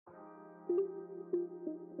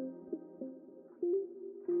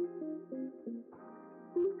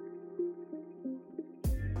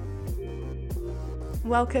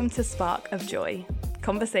Welcome to Spark of Joy,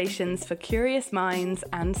 conversations for curious minds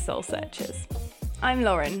and soul searchers. I'm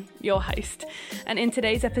Lauren, your host, and in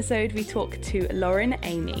today's episode we talk to Lauren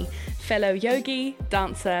Amy, fellow yogi,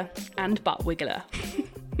 dancer, and butt wiggler.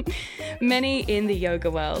 Many in the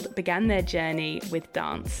yoga world began their journey with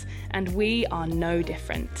dance, and we are no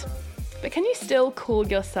different. But can you still call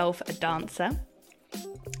yourself a dancer?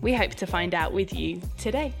 We hope to find out with you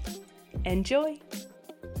today. Enjoy!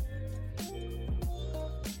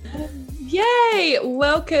 Yay!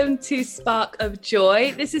 Welcome to Spark of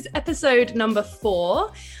Joy. This is episode number 4.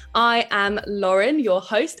 I am Lauren, your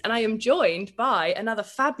host, and I am joined by another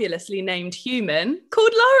fabulously named human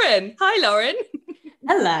called Lauren. Hi, Lauren.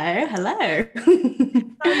 Hello. How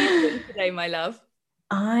are you doing today, my love?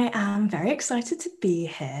 I am very excited to be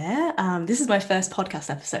here. This is my first podcast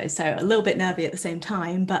episode, so a little bit nervy at the same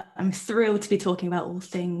time, but I'm thrilled to be talking about all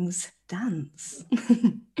things dance.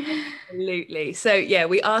 Absolutely. So yeah,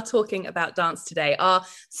 we are talking about dance today. Our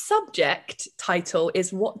subject title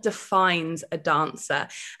is What Defines a Dancer?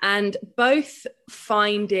 And both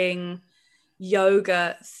finding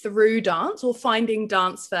yoga through dance, or finding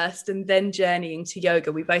dance first and then journeying to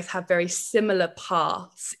yoga. We both have very similar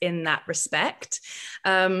paths in that respect.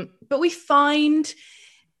 But we find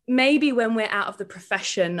maybe when we're out of the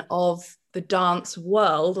profession of the dance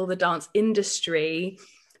world or the dance industry,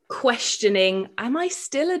 questioning, am I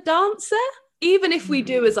still a dancer? Even if we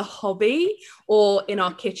do as a hobby or in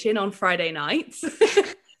our kitchen on Friday nights,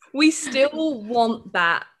 we still want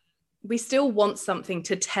that. We still want something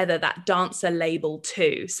to tether that dancer label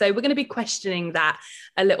to. So we're going to be questioning that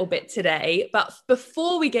a little bit today. But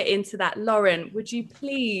before we get into that, Lauren, would you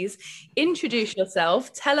please introduce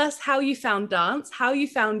yourself? Tell us how you found dance, how you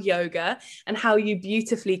found yoga, and how you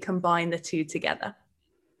beautifully combine the two together.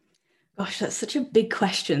 Gosh, that's such a big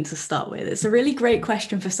question to start with. It's a really great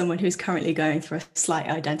question for someone who's currently going through a slight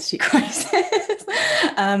identity crisis.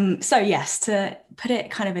 So yes, to put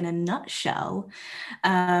it kind of in a nutshell,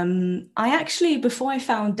 I actually, before I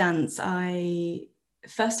found dance, I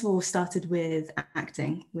first of all started with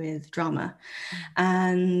acting, with drama.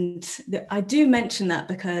 And I do mention that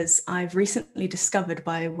because I've recently discovered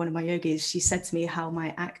by one of my yogis, she said to me how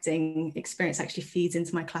my acting experience actually feeds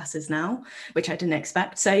into my classes now, which I didn't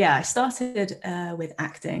expect. So yeah, I started with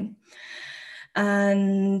acting.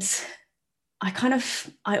 And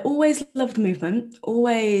I always loved movement,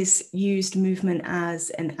 always used movement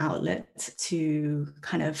as an outlet to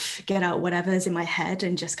kind of get out whatever's in my head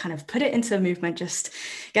and just kind of put it into movement, just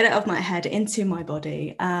get it out of my head into my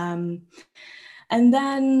body. And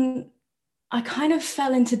then I kind of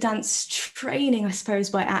fell into dance training, I suppose,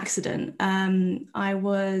 by accident. I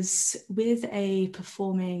was with a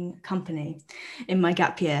performing company in my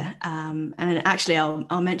gap year. And actually,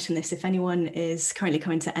 I'll mention this. If anyone is currently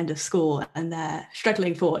coming to end of school and they're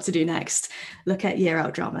struggling for what to do next, look at Year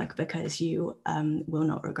Out Drama, because you will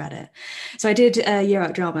not regret it. So I did Year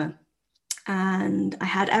Out Drama. And I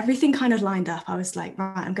had everything kind of lined up. I was like,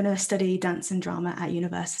 right, I'm going to study dance and drama at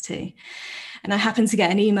university. And I happened to get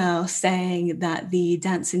an email saying that the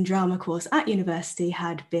dance and drama course at university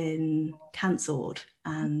had been cancelled.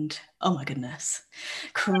 And oh my goodness,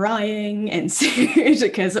 crying ensued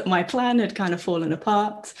because my plan had kind of fallen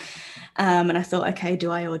apart. And I thought, okay, do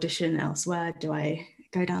I audition elsewhere? Do I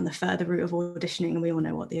go down the further route of auditioning? And we all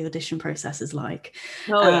know what the audition process is like.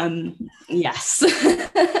 Yes,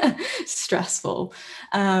 stressful.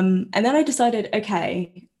 And then I decided,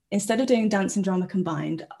 okay, instead of doing dance and drama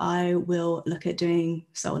combined, I will look at doing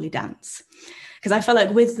solely dance. Because I felt like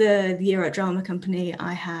with the Year at Drama Company,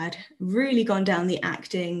 I had really gone down the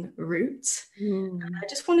acting route. I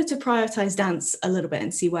just wanted to prioritize dance a little bit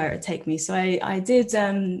and see where it would take me. So I did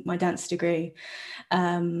my dance degree,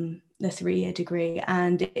 the 3-year degree,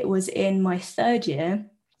 and it was in my 3rd year,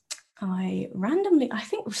 I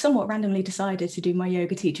somewhat randomly decided to do my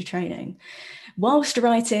yoga teacher training whilst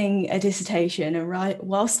writing a dissertation and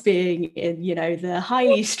whilst being in, the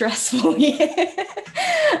highly stressful year.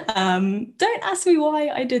 Don't ask me why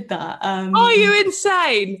I did that. Are you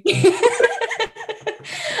insane?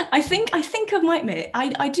 I think I might admit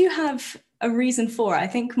I do have a reason for it. I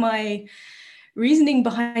think my reasoning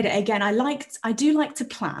behind it, again, I do like to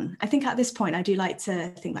plan. I think at this point I do like to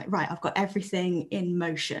think like, right, I've got everything in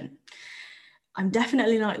motion. I'm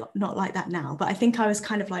definitely not like that now, but I think I was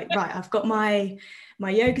kind of like, right, I've got my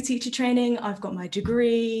yoga teacher training, I've got my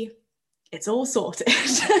degree, it's all sorted.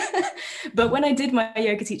 But when I did my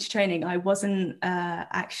yoga teacher training, I wasn't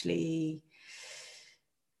actually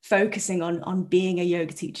focusing on being a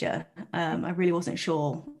yoga teacher. I really wasn't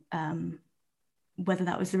sure whether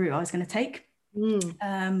that was the route I was going to take.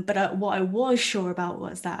 But what I was sure about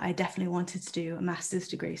was that I definitely wanted to do a master's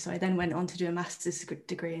degree. So I then went on to do a master's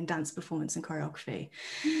degree in dance performance and choreography.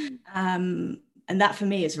 And that for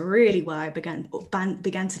me is really where I began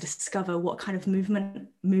to discover what kind of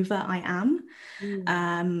mover I am,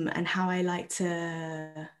 and how I like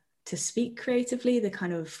to speak creatively, the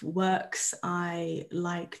kind of works I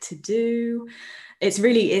like to do.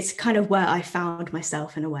 It's kind of where I found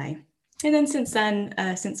myself in a way. And then since then,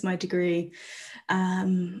 since my degree,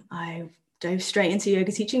 I dove straight into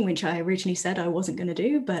yoga teaching, which I originally said I wasn't going to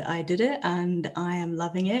do, but I did it and I am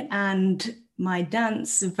loving it. And my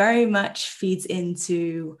dance very much feeds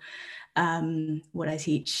into what I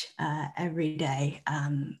teach every day.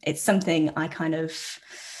 It's something I don't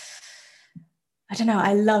know,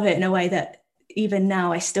 I love it in a way that even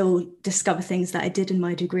now I still discover things that I did in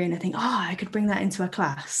my degree and I think, I could bring that into a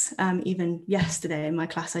class. Even yesterday in my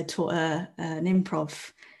class, I taught an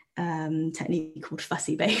improv technique called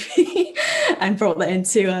Fussy Baby and brought that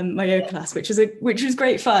into my yoga class, which was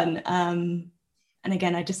great fun. And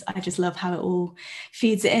again, I just love how it all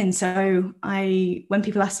feeds it in. So when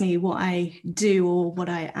people ask me what I do or what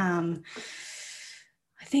I am,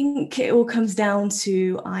 I think it all comes down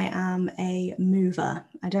to I am a mover.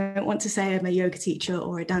 I don't want to say I'm a yoga teacher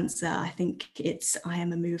or a dancer. I think I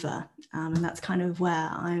am a mover. And that's kind of where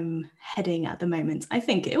I'm heading at the moment. I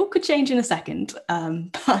think it all could change in a second,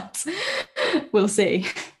 but we'll see.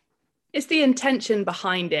 It's the intention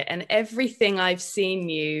behind it, and everything I've seen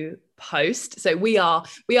you post. So we are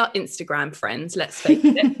Instagram friends, let's face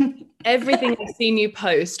it. Everything I've seen you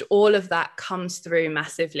post, all of that comes through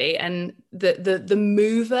massively. And the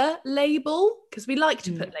mover label, because we like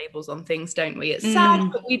to put labels on things, don't we? It's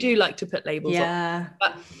sad, but we do like to put labels on.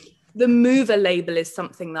 But the mover label is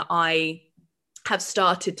something that I have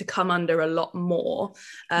started to come under a lot more,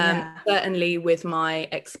 certainly with my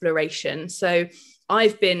exploration. So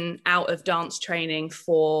I've been out of dance training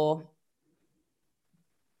for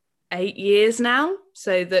 8 years now,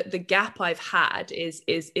 so the gap I've had is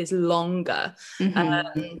longer.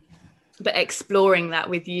 But exploring that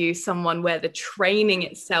with you, someone where the training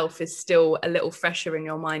itself is still a little fresher in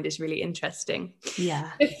your mind, is really interesting.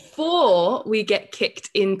 Yeah. Before we get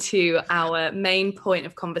kicked into our main point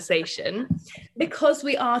of conversation, because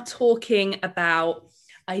we are talking about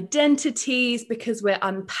identities, because we're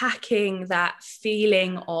unpacking that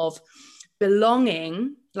feeling of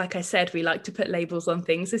belonging. Like I said, we like to put labels on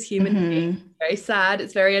things as human beings. It's very sad,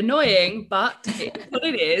 it's very annoying, but it's what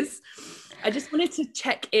it is. I just wanted to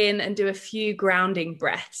check in and do a few grounding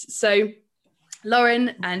breaths. So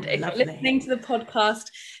Lauren, and if you're listening to the podcast,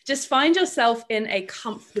 just find yourself in a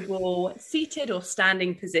comfortable seated or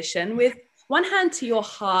standing position with one hand to your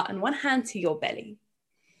heart and one hand to your belly.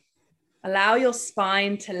 Allow your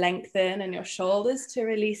spine to lengthen and your shoulders to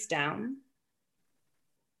release down.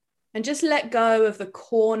 And just let go of the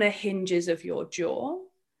corner hinges of your jaw.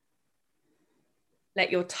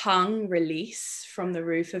 Let your tongue release from the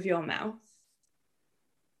roof of your mouth.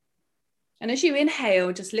 And as you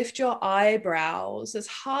inhale, just lift your eyebrows as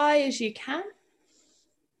high as you can,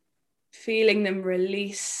 feeling them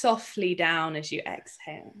release softly down as you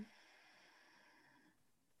exhale.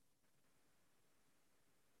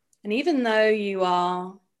 And even though you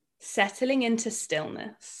are settling into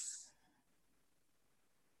stillness,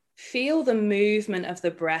 feel the movement of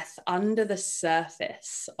the breath under the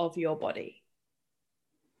surface of your body.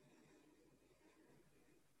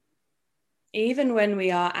 Even when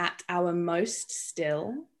we are at our most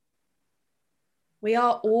still, we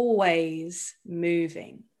are always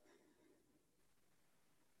moving.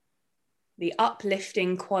 The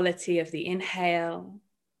uplifting quality of the inhale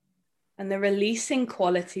and the releasing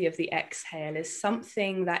quality of the exhale is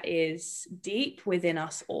something that is deep within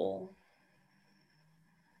us all.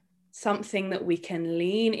 Something that we can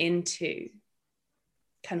lean into,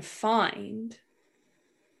 can find,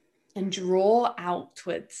 and draw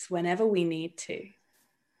outwards whenever we need to.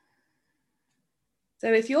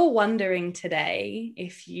 So if you're wondering today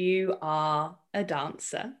if you are a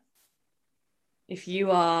dancer, if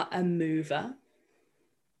you are a mover,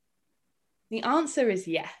 the answer is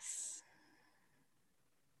yes.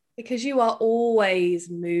 Because you are always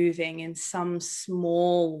moving in some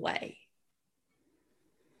small way.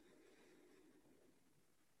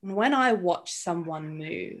 And when I watch someone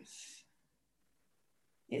move,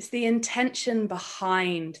 it's the intention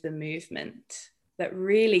behind the movement that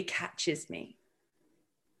really catches me.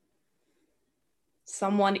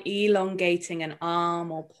 Someone elongating an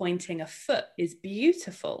arm or pointing a foot is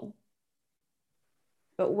beautiful.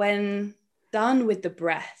 But when done with the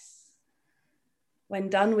breath, when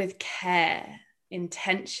done with care,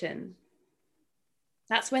 intention,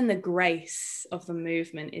 That's when the grace of the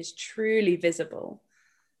movement is truly visible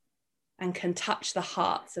and can touch the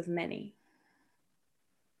hearts of many.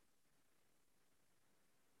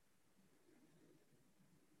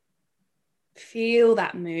 Feel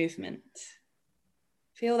that movement.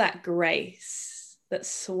 Feel that grace that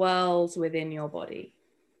swirls within your body.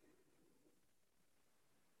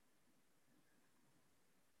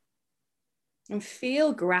 And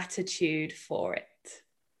feel gratitude for it.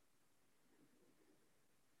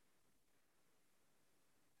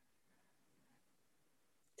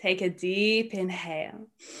 Take a deep inhale.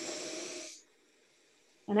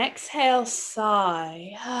 And exhale,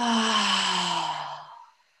 sigh.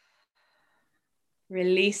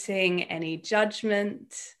 Releasing any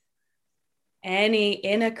judgment, any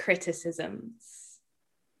inner criticisms.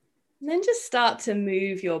 And then just start to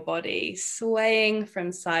move your body, swaying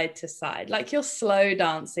from side to side, like you're slow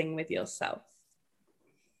dancing with yourself.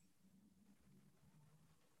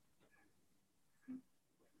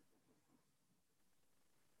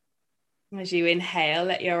 As you inhale,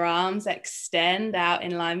 let your arms extend out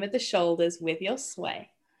in line with the shoulders with your sway.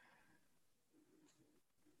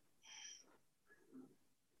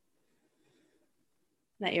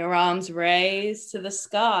 Let your arms raise to the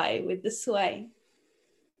sky with the sway.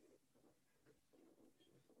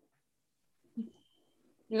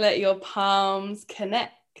 Let your palms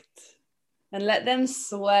connect and let them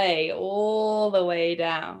sway all the way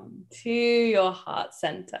down to your heart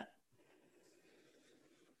center.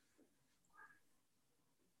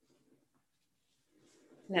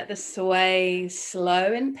 Let the sway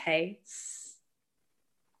slow in pace,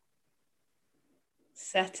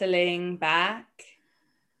 settling back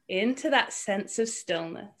into that sense of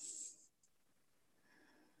stillness,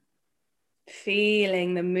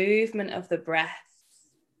 feeling the movement of the breath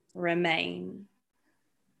remain.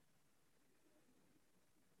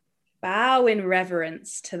 Bow in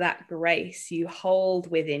reverence to that grace you hold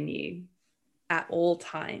within you at all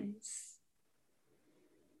times.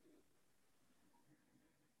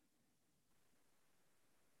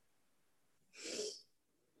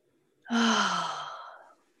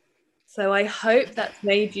 So I hope that's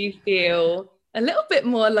made you feel a little bit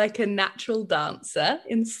more like a natural dancer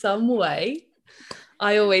in some way.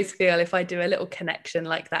 I always feel if I do a little connection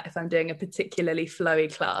like that, if I'm doing a particularly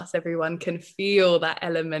flowy class, everyone can feel that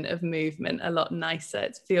element of movement a lot nicer.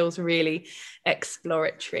 It feels really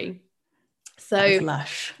exploratory. So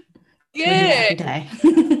lush. Yeah. Every day.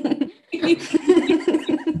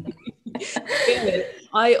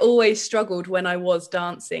 I always struggled when I was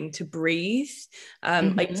dancing to breathe.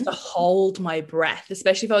 I used to hold my breath,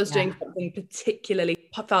 especially if I was doing something particularly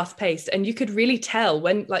fast paced. And you could really tell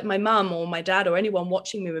when, like, my mum or my dad or anyone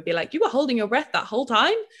watching me would be like, "You were holding your breath that whole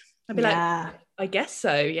time?" I'd be like, "I guess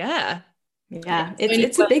so, yeah." Yeah,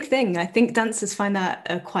 it's a big thing. I think dancers find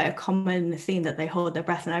that quite a common theme, that they hold their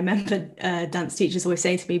breath. And I remember dance teachers always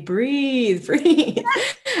saying to me, "Breathe, breathe."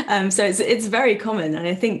 So it's very common. And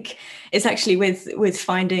I think it's actually with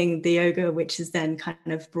finding the yoga, which has then kind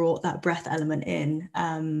of brought that breath element in.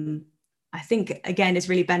 I think, again, it's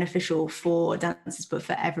really beneficial for dancers, but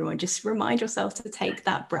for everyone. Just remind yourself to take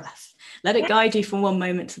that breath. Let it guide you from one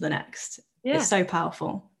moment to the next. Yeah. It's so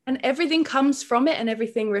powerful. And everything comes from it and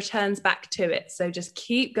everything returns back to it. So just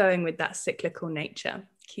keep going with that cyclical nature.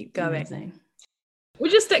 Keep going. Amazing.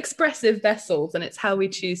 We're just expressive vessels, and it's how we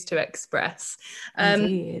choose to express.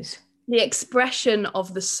 Indeed. The expression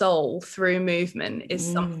of the soul through movement is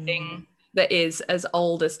something that is as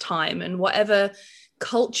old as time. And whatever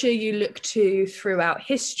culture you look to throughout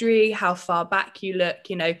history, how far back you look,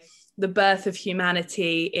 you know, the birth of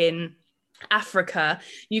humanity in Africa,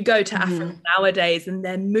 you go to Africa nowadays and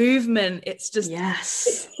their movement, it's just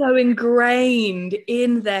it's so ingrained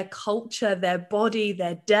in their culture, their body,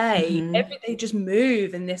 their day. They just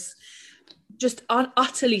move in this just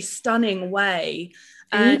utterly stunning way.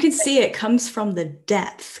 And you can see it comes from the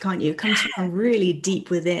depth, can't you? It comes from really deep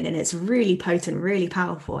within, and it's really potent, really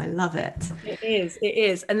powerful. I love it. It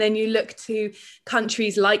is. And then you look to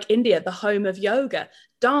countries like India, the home of yoga.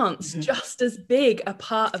 Dance just as big a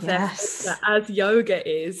part of their culture as yoga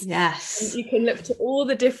is. Yes. And you can look to all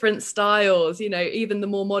the different styles, you know, even the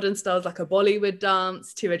more modern styles like a Bollywood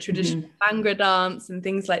dance to a traditional Bhangra dance and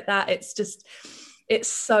things like that. It's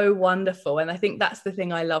so wonderful. And I think that's the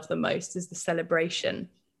thing I love the most, is the celebration.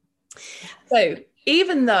 So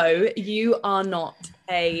even though you are not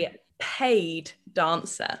a paid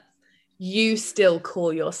dancer, you still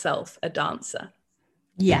call yourself a dancer.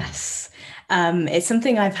 Yes. It's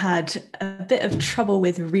something I've had a bit of trouble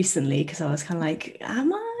with recently, because I was kind of like,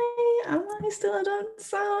 am I still a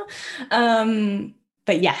dancer?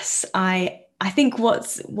 But yes, I I think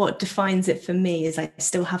what defines it for me is I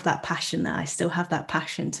still have that passion there. I still have that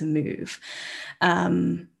passion to move.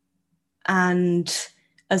 And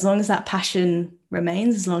as long as that passion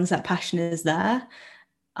remains, as long as that passion is there,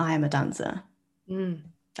 I am a dancer.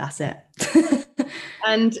 That's it.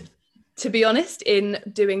 And to be honest, in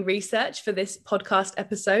doing research for this podcast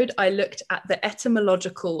episode, I looked at the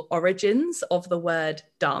etymological origins of the word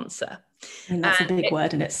dancer. And that's a big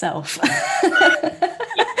word in itself.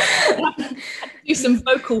 Do some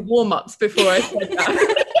vocal warm-ups before I said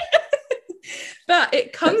that. But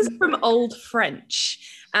it comes from Old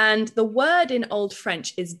French, and the word in Old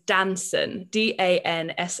French is danson,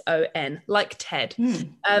 danson, like Ted.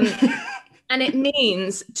 And it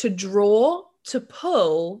means to draw, to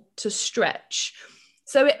pull, to stretch.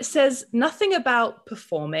 So it says nothing about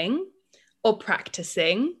performing or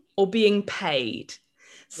practicing or being paid.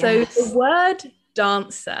 So the word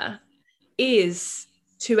dancer is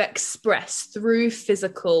to express through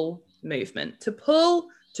physical movement, to pull,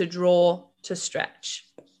 to draw, to stretch.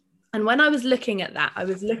 And when I was looking at that, I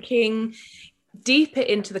was looking deeper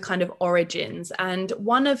into the kind of origins. And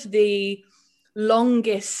one of the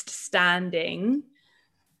longest standing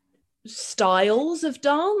styles of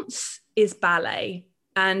dance is ballet.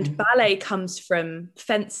 And ballet comes from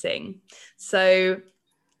fencing. So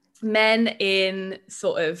men in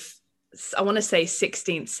sort of, I want to say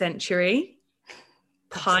 16th century,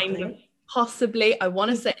 possibly, I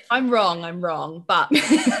want to say, if I'm wrong, but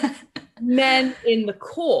men in the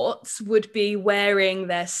courts would be wearing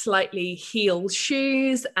their slightly heel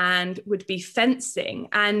shoes and would be fencing.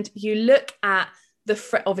 And you look at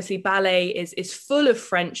obviously ballet is full of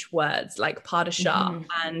French words like pas de chat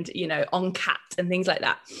and, you know, en quatre and things like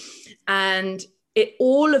that. And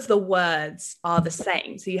all of the words are the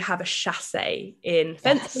same. So you have a chasse in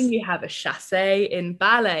fencing, you have a chasse in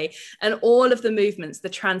ballet, and all of the movements, the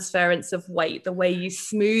transference of weight, the way you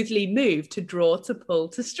smoothly move to draw, to pull,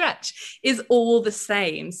 to stretch is all the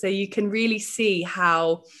same. So you can really see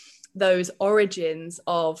how those origins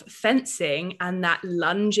of fencing and that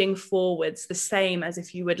lunging forwards, the same as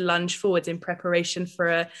if you would lunge forwards in preparation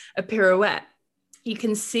for a pirouette. You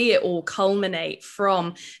can see it all culminate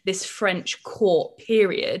from this French court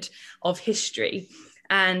period of history.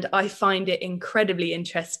 And I find it incredibly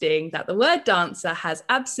interesting that the word dancer has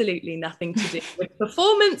absolutely nothing to do with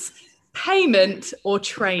performance, payment, or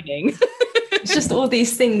training. It's just all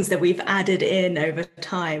these things that we've added in over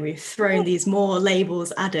time. We've thrown these more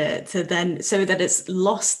labels at it so that it's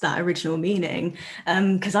lost that original meaning.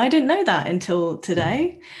 Because I didn't know that until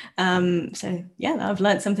today. So yeah, I've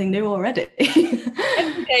learned something new already.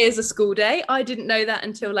 Every day is a school day. I didn't know that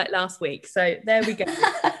until like last week. So there we go.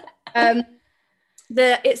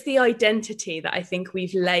 It's the identity that I think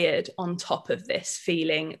we've layered on top of this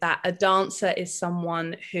feeling that a dancer is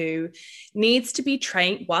someone who needs to be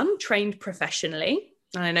trained professionally.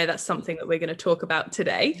 And I know that's something that we're going to talk about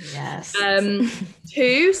today. Yes.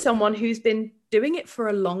 2, someone who's been doing it for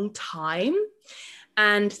a long time.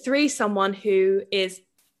 And 3, someone who is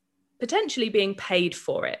potentially being paid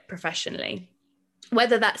for it professionally,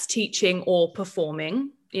 whether that's teaching or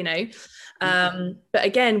performing, you know. But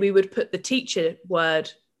again, we would put the teacher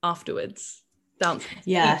word afterwards. Dance.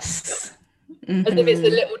 Yes. As if it's a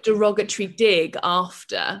little derogatory dig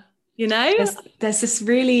after, you know? There's this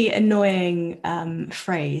really annoying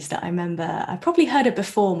phrase that I remember. I probably heard it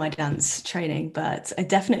before my dance training, but I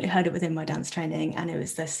definitely heard it within my dance training. And it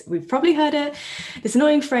was this, we've probably heard it, this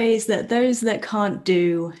annoying phrase that those that can't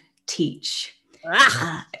do, teach.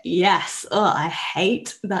 Yes. Oh, I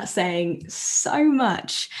hate that saying so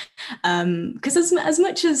much. Because as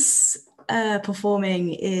much as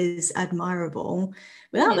performing is admirable,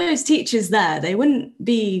 without those teachers there, they wouldn't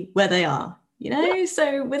be where they are, you know?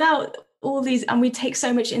 So without all these, and we take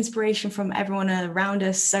so much inspiration from everyone around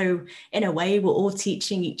us. So in a way, we're all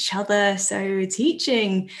teaching each other. So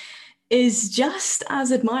teaching is just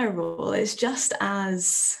as admirable. It's just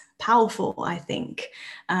as powerful, I think.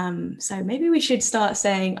 So maybe we should start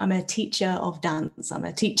saying, I'm a teacher of dance, I'm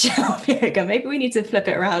a teacher of yoga. Maybe we need to flip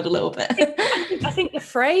it around a little bit. I think the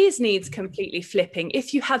phrase needs completely flipping.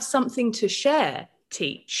 If you have something to share,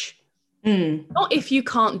 teach. Not if you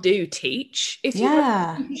can't do, teach. If you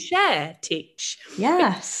have something to share, teach.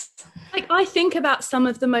 Yes. Like I think about some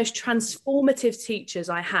of the most transformative teachers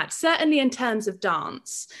I had, certainly in terms of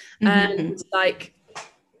dance. And like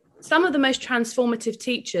some of the most transformative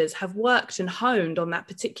teachers have worked and honed on that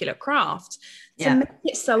particular craft to make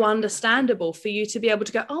it so understandable for you to be able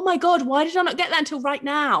to go, oh my God, why did I not get that until right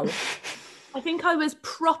now? I think I was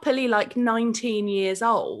properly like 19 years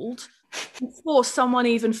old before someone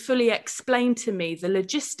even fully explained to me the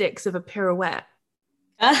logistics of a pirouette.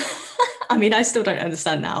 I mean, I still don't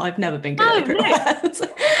understand now. I've never been good at pirouettes.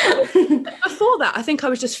 Before that, I think I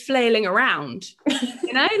was just flailing around,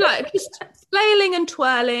 like just flailing and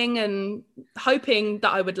twirling and hoping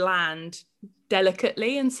that I would land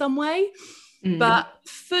delicately in some way. But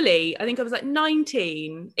fully, I think I was like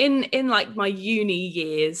 19 in like my uni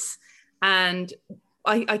years, and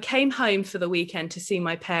I came home for the weekend to see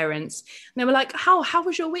my parents, and they were like, how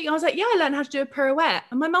was your week? I was like, yeah, I learned how to do a pirouette.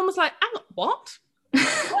 And my mum was like, what? I've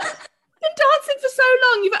been dancing for so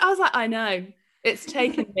long. I was like, I know. It's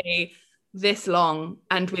taken me this long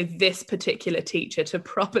and with this particular teacher to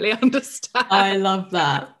properly understand. I love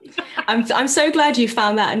that. I'm so glad you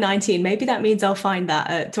found that at 19. Maybe that means I'll find that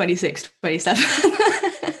at 26, 27.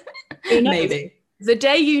 Maybe. The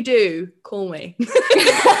day you do, call me.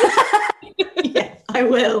 Yeah, I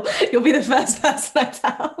will. You'll be the first person I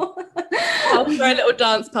tell. I'll throw a little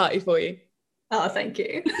dance party for you. Oh, thank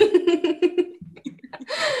you.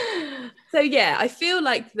 So yeah, I feel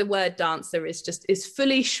like the word dancer is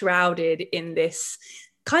fully shrouded in this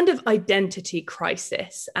kind of identity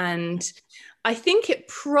crisis. And I think it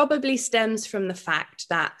probably stems from the fact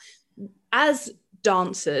that as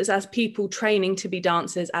dancers, as people training to be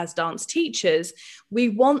dancers, as dance teachers, we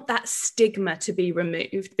want that stigma to be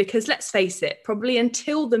removed, because let's face it, probably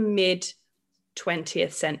until the mid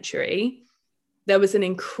 20th century, there was an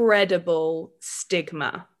incredible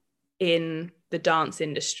stigma in the dance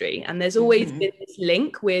industry. And there's always been this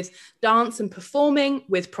link with dance and performing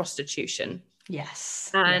with prostitution. Yes.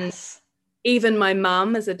 And even my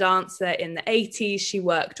mum, as a dancer in the 80s, she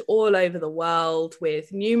worked all over the world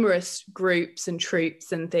with numerous groups and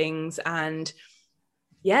troupes and things. And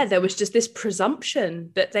yeah, there was just this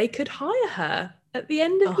presumption that they could hire her at the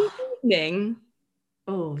end of the evening.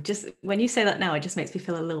 Oh, just when you say that now, it just makes me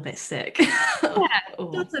feel a little bit sick.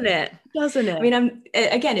 Doesn't it? I mean,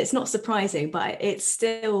 again, it's not surprising, but it's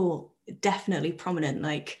still definitely prominent,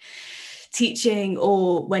 like teaching,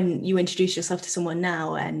 or when you introduce yourself to someone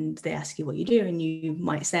now and they ask you what you do, and you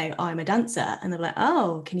might say, I'm a dancer. And they're like,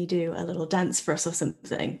 oh, can you do a little dance for us or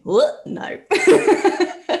something? What? No.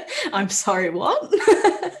 I'm sorry, what?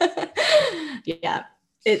 Yeah.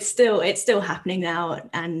 It's still happening now,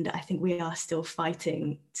 and I think we are still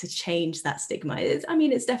fighting to change that stigma.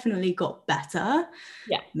 It's definitely got better,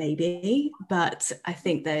 maybe, but I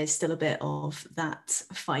think there is still a bit of that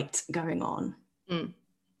fight going on.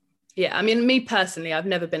 Yeah, I mean, me personally, I've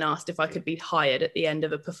never been asked if I could be hired at the end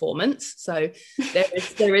of a performance. So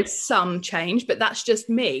there is some change, but that's just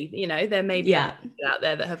me. There may be people out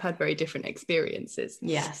there that have had very different experiences.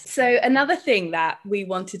 Yes. So another thing that we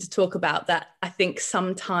wanted to talk about that I think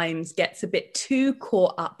sometimes gets a bit too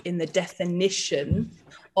caught up in the definition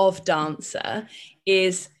of dancer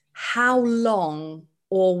is how long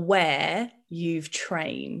or where you've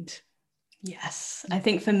trained. Yes, I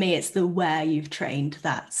think for me, it's the where you've trained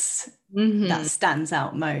that stands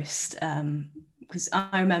out most. Because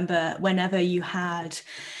I remember whenever you had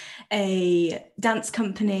a dance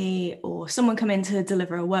company or someone come in to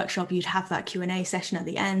deliver a workshop, you'd have that Q&A session at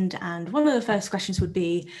the end. And one of the first questions would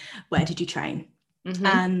be, where did you train?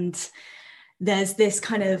 And there's this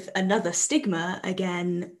kind of another stigma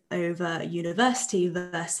again over university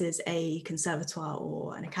versus a conservatoire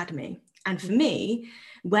or an academy. And for me,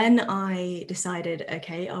 when I decided,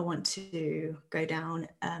 okay, I want to go down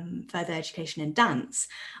further education in dance,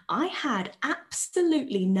 I had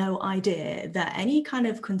absolutely no idea that any kind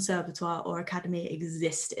of conservatoire or academy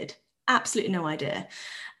existed. Absolutely no idea.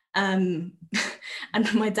 And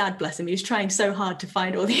my dad, bless him, he was trying so hard to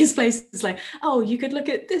find all these places, like, oh, you could look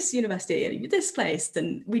at this university and this place.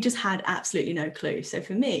 And we just had absolutely no clue. So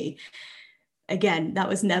for me, again, that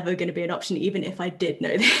was never going to be an option, even if I did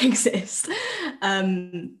know they exist.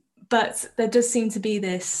 But there does seem to be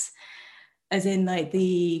this, as in like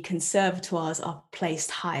the conservatoires are placed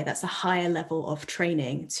higher. That's a higher level of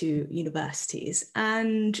training to universities.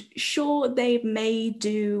 And sure, they may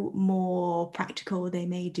do more practical, they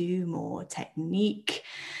may do more technique.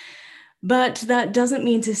 But that doesn't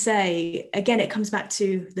mean to say, again, it comes back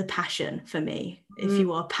to the passion for me. If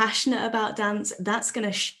you are passionate about dance, that's going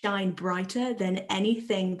to shine brighter than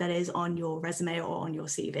anything that is on your resume or on your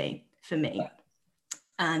CV for me.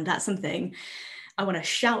 And that's something I want to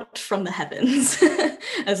shout from the heavens.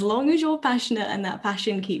 As long as you're passionate and that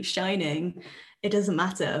passion keeps shining, it doesn't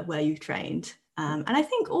matter where you've trained. And I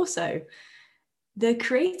think also the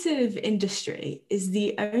creative industry is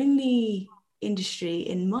the only industry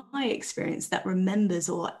in my experience that remembers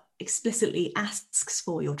or explicitly asks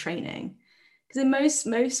for your training. Because in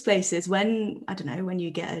most places, when you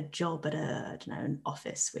get a job at an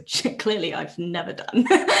office, which clearly I've never done.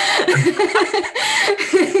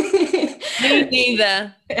 Me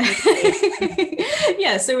neither.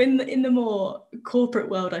 Yeah, so in the more corporate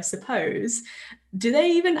world, I suppose, do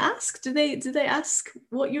they even ask? Do they ask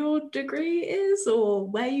what your degree is or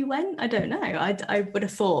where you went? I don't know. I would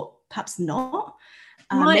have thought perhaps not.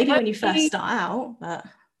 Maybe when you first start out, but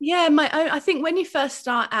yeah, I think when you first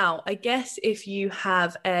start out, I guess if you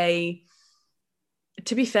have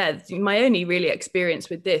to be fair, my only really experience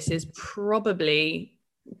with this is probably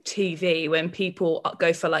TV, when people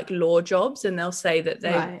go for like law jobs and they'll say that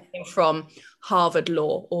they came from Harvard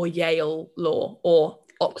Law or Yale Law or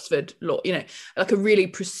Oxford Law, like a really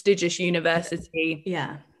prestigious university.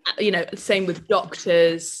 Yeah. Same with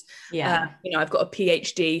doctors. Yeah. I've got a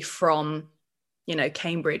PhD from,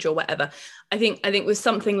 Cambridge or whatever. I think with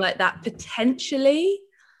something like that, potentially.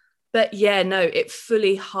 But yeah, no, it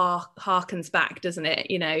fully harkens back, doesn't it?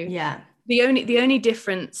 Yeah. The only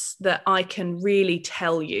difference that I can really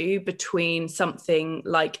tell you between something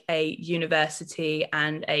like a university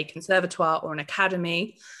and a conservatoire or an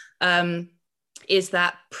academy is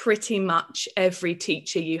that pretty much every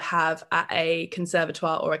teacher you have at a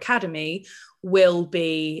conservatoire or academy will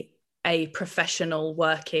be a professional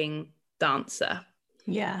working dancer.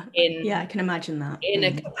 Yeah, I can imagine that. In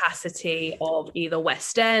a capacity of either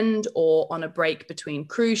West End or on a break between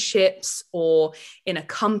cruise ships or in a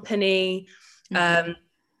company.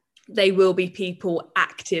 They will be people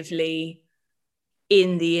actively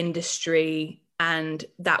in the industry, and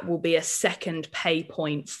that will be a second pay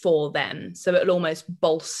point for them. So it'll almost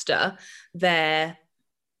bolster their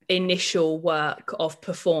initial work of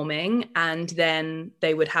performing, and then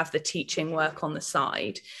they would have the teaching work on the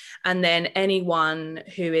side. And then anyone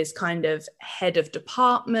who is kind of head of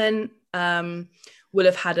department will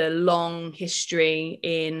have had a long history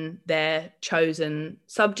in their chosen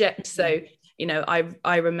subject. So,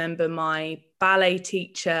 I remember my ballet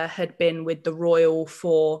teacher had been with the Royal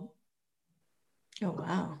for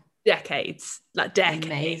decades.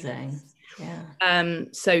 Amazing. Yeah.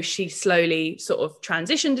 So she slowly sort of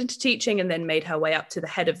transitioned into teaching and then made her way up to the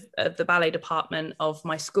head of the ballet department of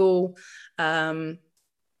my school.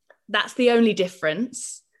 That's the only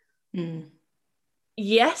difference.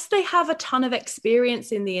 Yes, they have a ton of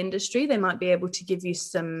experience in the industry. They might be able to give you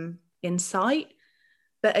some insight.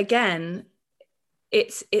 But again,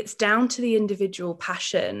 it's down to the individual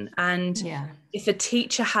passion. And if a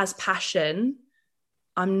teacher has passion,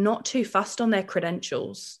 I'm not too fussed on their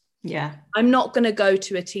credentials. Yeah. I'm not going to go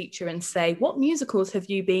to a teacher and say, what musicals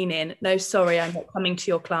have you been in? No, sorry, I'm not coming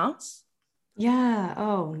to your class. Yeah.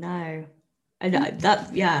 Oh, no.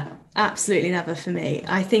 Absolutely never for me.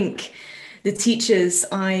 I think the teachers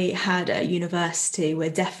I had at university were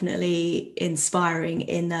definitely inspiring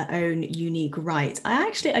in their own unique right.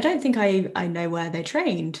 I don't think I know where they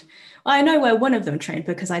trained. I know where one of them trained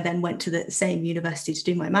because I then went to the same university to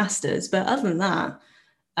do my master's. But other than that,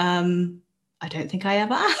 I don't think I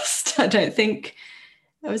ever asked. I don't think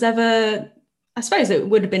it was ever, I suppose it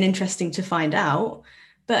would have been interesting to find out.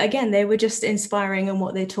 But again, they were just inspiring in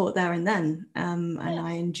what they taught there and then. And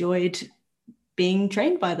I enjoyed being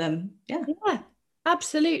trained by them. Yeah,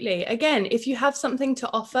 absolutely. Again, if you have something to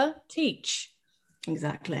offer, teach.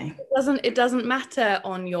 Exactly. It doesn't matter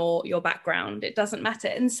on your background. It doesn't matter.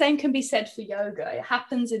 And the same can be said for yoga. It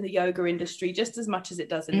happens in the yoga industry just as much as it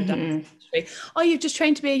does in the dance industry. Oh, you've just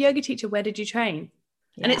trained to be a yoga teacher. Where did you train?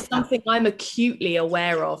 Yeah. And it's something I'm acutely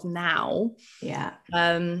aware of now. Yeah.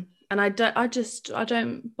 And I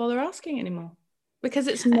don't bother asking anymore because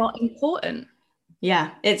it's not important.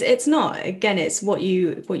 Yeah, it's not. Again, it's what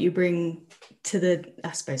you bring to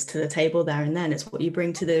the table there and then. It's what you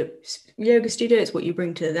bring to the yoga studio. It's what you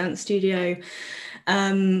bring to the dance studio.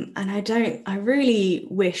 And I really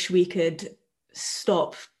wish we could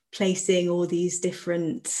stop placing all these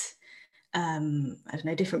different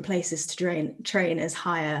different places to train as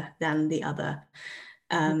higher than the other.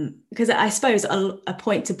 Because I suppose a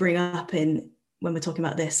point to bring up when we're talking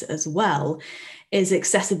about this as well is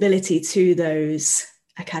accessibility to those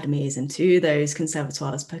academies and to those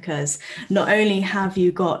conservatoires, because not only have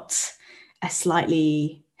you got a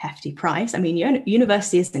slightly hefty price, I mean,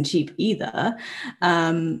 university isn't cheap either,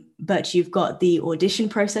 but you've got the audition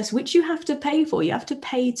process, which you have to pay for. You have to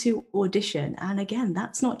pay to audition. And again,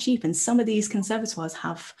 that's not cheap. And some of these conservatoires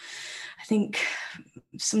have, I think,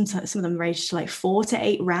 some of them range to like 4 to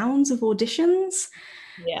 8 rounds of auditions.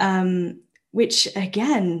 Which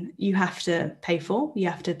again, you have to pay for, you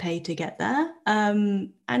have to pay to get there.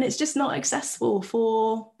 And it's just not accessible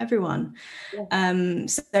for everyone.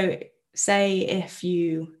 So say if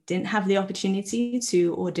you didn't have the opportunity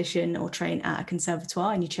to audition or train at a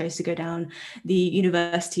conservatoire and you chose to go down the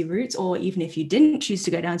university route, or even if you didn't choose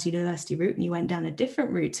to go down to university route and you went down a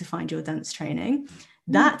different route to find your dance training,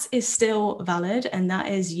 that is still valid, and that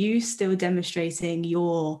is you still demonstrating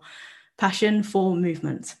your passion for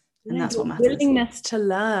movement. And that's what matters. Willingness to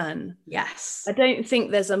learn. Yes. I don't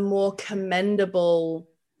think there's a more commendable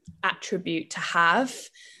attribute to have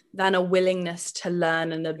than a willingness to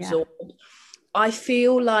learn and absorb. Yeah. I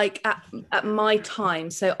feel like at my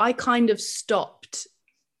time, so I kind of stopped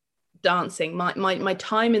dancing. My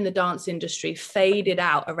time in the dance industry faded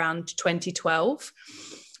out around 2012.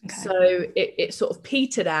 Okay. So it sort of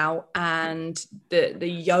petered out, and the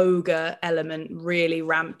yoga element really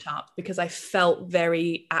ramped up because I felt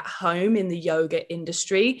very at home in the yoga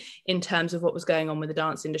industry in terms of what was going on with the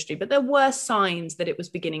dance industry. But there were signs that it was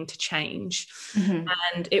beginning to change. Mm-hmm.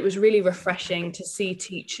 And it was really refreshing to see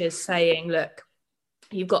teachers saying, look,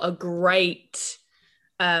 you've got a great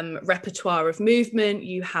repertoire of movement.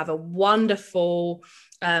 You have a wonderful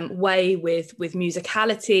way with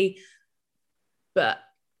musicality, but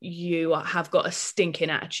you have got a stinking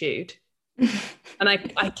attitude. And I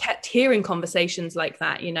kept hearing conversations like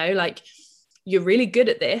that, you know, like, you're really good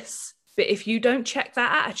at this, but if you don't check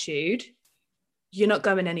that attitude, you're not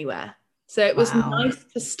going anywhere. So it was nice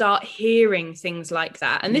to start hearing things like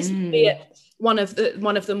that. And this would be at one of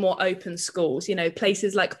the more open schools, you know,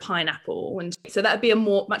 places like Pineapple. And so that would be a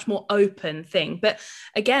much more open thing. But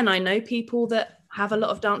again, I know people that have a lot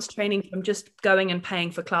of dance training from just going and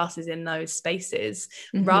paying for classes in those spaces,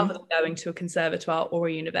 mm-hmm. rather than going to a conservatoire or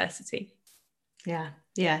a university. Yeah,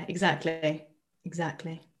 exactly.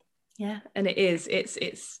 Yeah, and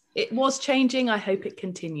it was changing. I hope it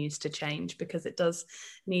continues to change because it does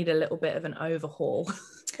need a little bit of an overhaul.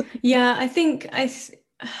 Yeah, I think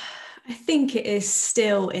it is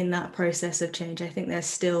still in that process of change. I think there's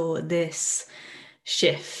still this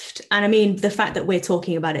shift, and I mean, the fact that we're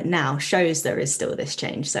talking about it now shows there is still this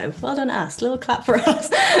change. So well done us, little clap for us.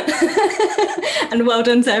 And well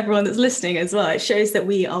done to everyone that's listening as well. It shows that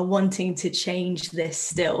we are wanting to change this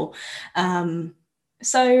still.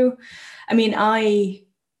 So I mean, I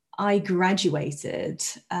graduated,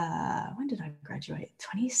 when did I graduate?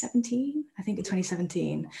 2017, I think in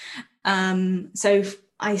 2017. So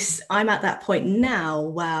I'm at that point now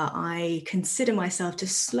where I consider myself to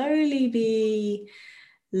slowly be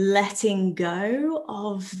letting go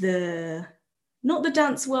of not the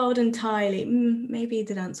dance world entirely, maybe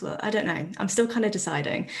the dance world, I don't know. I'm still kind of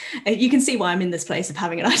deciding. You can see why I'm in this place of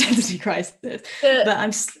having an identity crisis, but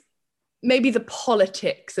I'm maybe the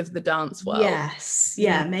politics of the dance world. Yes,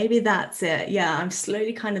 yeah, maybe that's it. Yeah, I'm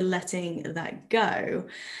slowly kind of letting that go.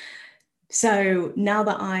 So now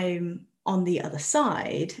that I'm on the other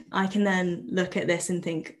side, I can then look at this and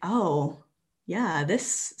think, oh, yeah,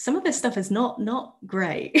 some of this stuff is not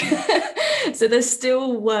great. So there's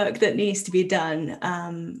still work that needs to be done.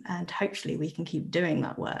 And hopefully we can keep doing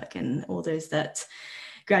that work. And all those that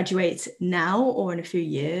graduate now or in a few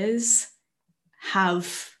years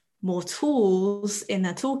have more tools in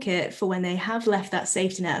their toolkit for when they have left that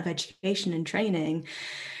safety net of education and training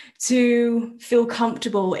to feel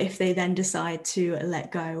comfortable if they then decide to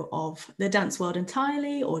let go of the dance world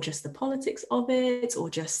entirely, or just the politics of it,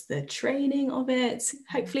 or just the training of it.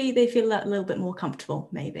 Hopefully they feel that a little bit more comfortable,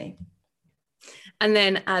 maybe. And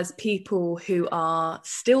then as people who are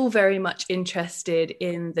still very much interested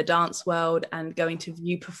in the dance world and going to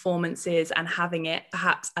view performances and having it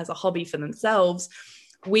perhaps as a hobby for themselves,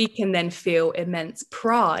 we can then feel immense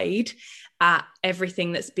pride at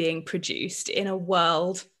everything that's being produced in a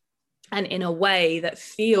world and in a way that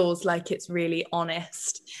feels like it's really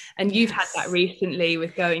honest. And you've had that recently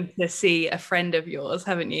with going to see a friend of yours,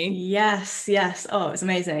 haven't you? Yes. Oh, it's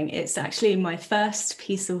amazing. It's actually my first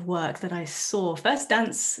piece of work that I saw, first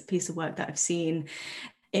dance piece of work that I've seen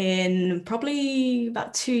in probably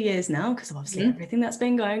about 2 years now, because of obviously everything that's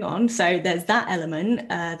been going on. So there's that element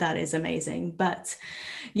that is amazing. But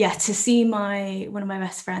yeah, to see one of my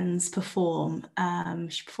best friends perform,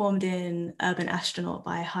 she performed in Urban Astronaut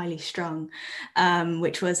by Highly Strung,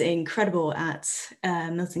 which was incredible at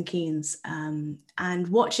Milton Keynes. And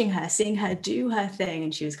watching her, seeing her do her thing,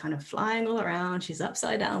 and she was kind of flying all around. She's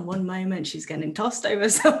upside down one moment, she's getting tossed over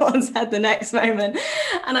someone's head the next moment.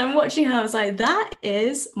 And I'm watching her, I was like, that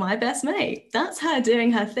is my best mate. That's her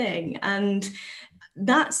doing her thing. And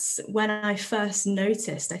that's when I first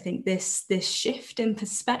noticed, I think, this shift in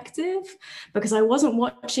perspective, because I wasn't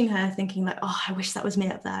watching her thinking like, oh, I wish that was me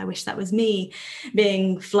up there. I wish that was me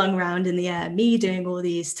being flung around in the air, me doing all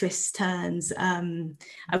these twists, turns.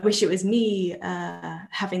 I wish it was me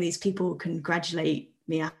having these people congratulate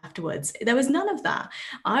me afterwards. There was none of that.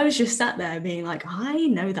 I was just sat there being like, I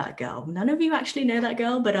know that girl. None of you actually know that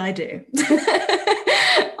girl, but I do.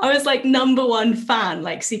 I was like number one fan,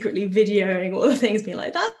 like secretly videoing all the things, being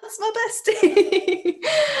like, that's my bestie.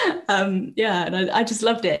 Yeah, and I just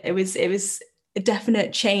loved it. It was a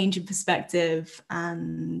definite change in perspective,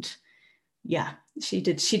 and yeah, she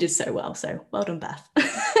did so well. So well done, Beth.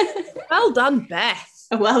 Well done, Beth.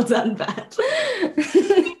 Well done, Beth.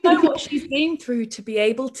 You know what she's been through to be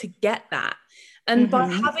able to get that. And by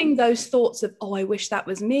having those thoughts of, oh, I wish that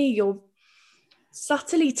was me, you're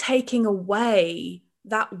subtly taking away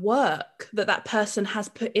that work that person has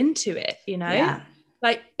put into it, you know? Yeah.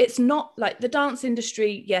 Like, it's not like the dance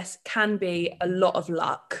industry, yes, can be a lot of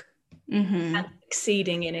luck. And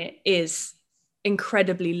succeeding in it is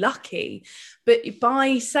incredibly lucky. But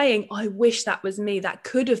by saying, I wish that was me, that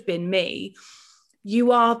could have been me,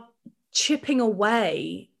 you are chipping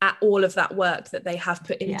away at all of that work that they have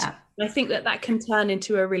put into. Yeah. And I think that can turn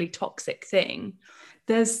into a really toxic thing.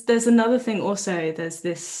 There's another thing also. There's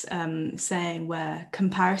this saying where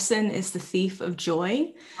comparison is the thief of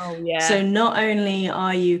joy. Oh, yeah. So not only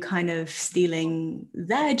are you kind of stealing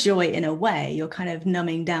their joy in a way, you're kind of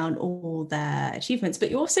numbing down all their achievements,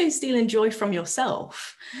 but you're also stealing joy from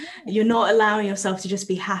yourself. Yeah. You're not allowing yourself to just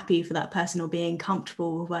be happy for that person or being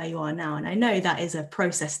comfortable with where you are now. And I know that is a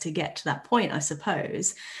process to get to that point, I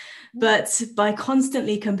suppose. But by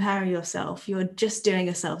constantly comparing yourself, you're just doing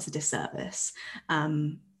yourselves a disservice.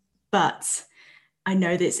 But I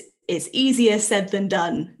know that it's easier said than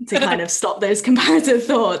done to kind of stop those comparative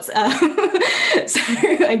thoughts. So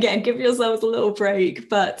again, give yourselves a little break.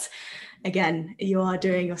 But again, you are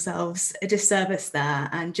doing yourselves a disservice there,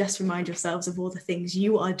 and just remind yourselves of all the things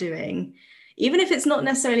you are doing, even if it's not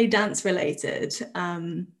necessarily dance related.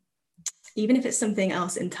 Even if it's something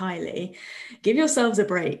else entirely, give yourselves a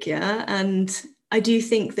break, yeah? And I do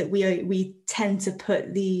think that we tend to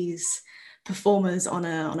put these performers on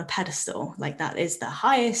a pedestal, like that is the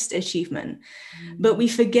highest achievement. But we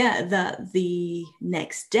forget that the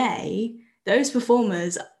next day, those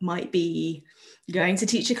performers might be going to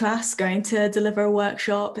teach a class, going to deliver a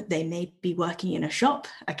workshop. They may be working in a shop,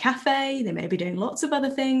 a cafe. They may be doing lots of other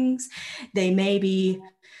things. They may be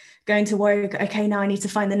going to work, okay, now I need to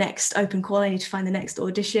find the next open call, I need to find the next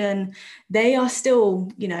audition. They are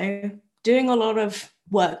still, doing a lot of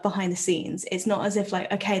work behind the scenes. It's not as if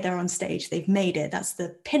like, okay, they're on stage, they've made it, that's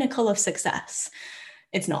the pinnacle of success.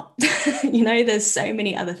 It's not. There's so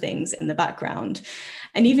many other things in the background.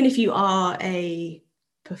 And even if you are a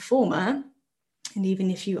performer, and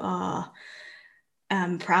even if you are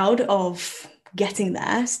proud of getting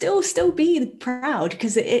there, still be proud,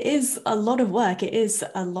 because it is a lot of work, it is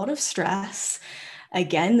a lot of stress.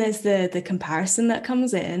 Again, there's the comparison that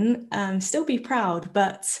comes in. Still be proud,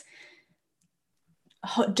 but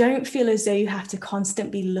don't feel as though you have to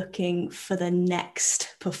constantly be looking for the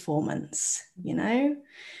next performance,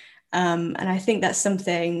 and I think that's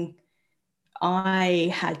something I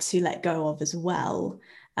had to let go of as well.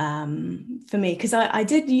 For me, because I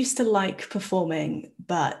did used to like performing,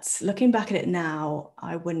 but looking back at it now,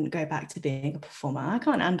 I wouldn't go back to being a performer. I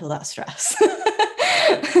can't handle that stress.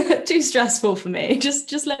 Too stressful for me.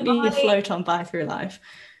 Just let me float on by through life.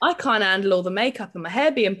 I can't handle all the makeup and my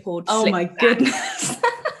hair being pulled. Oh my goodness.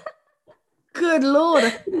 Good Lord, I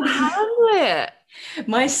couldn't handle it.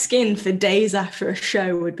 My skin for days after a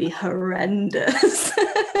show would be horrendous.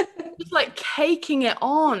 Just like caking it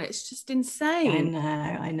on. It's just insane.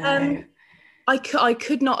 I know. I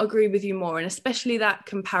could not agree with you more, and especially that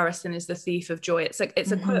comparison is the thief of joy. It's like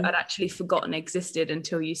it's a quote I'd actually forgotten existed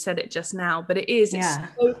until you said it just now, but it is. Yeah.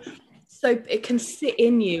 So it can sit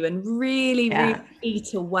in you and really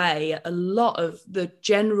eat away a lot of the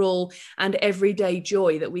general and everyday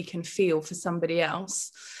joy that we can feel for somebody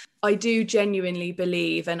else. I do genuinely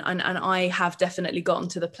believe, and I have definitely gotten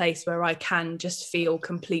to the place where I can just feel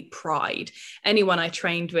complete pride. Anyone I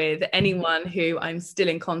trained with, anyone who I'm still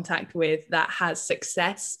in contact with that has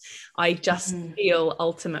success, I just feel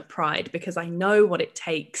ultimate pride, because I know what it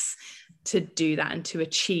takes to do that and to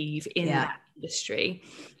achieve in that industry.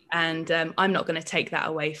 And I'm not going to take that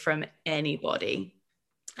away from anybody.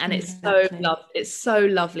 And it's so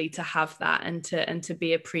lovely to have that, and to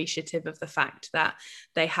be appreciative of the fact that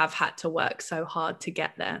they have had to work so hard to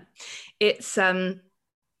get there. It's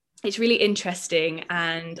really interesting,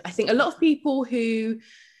 and I think a lot of people who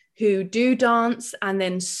do dance and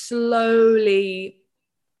then slowly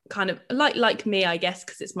kind of like me, I guess,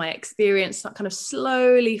 because it's my experience, kind of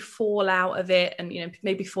slowly fall out of it, and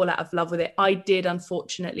maybe fall out of love with it. I did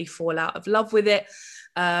unfortunately fall out of love with it.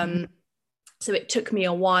 So it took me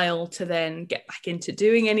a while to then get back into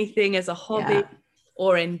doing anything as a hobby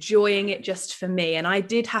or enjoying it just for me? And I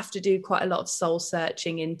did have to do quite a lot of soul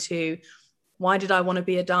searching into, why did I want to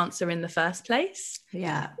be a dancer in the first place?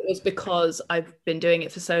 Yeah. It was because I've been doing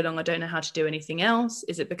it for so long, I don't know how to do anything else.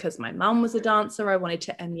 Is it because my mum was a dancer, I wanted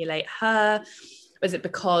to emulate her? Was it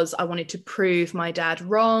because I wanted to prove my dad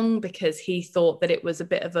wrong because he thought that it was a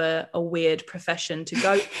bit of a weird profession to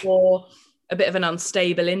go for, a bit of an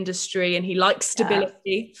unstable industry, and he likes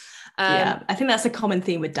stability? Yeah, I think that's a common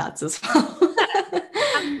theme with dads as well.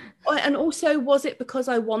 And also, was it because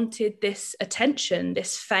I wanted this attention,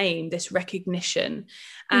 this fame, this recognition?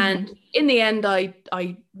 And in the end,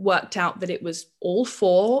 I worked out that it was all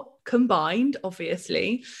four combined,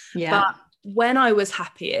 obviously. Yeah. But when I was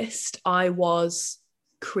happiest, I was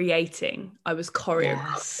creating, I was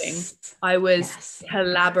choreographing, I was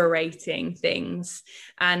collaborating things.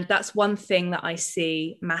 And that's one thing that I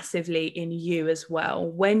see massively in you as well.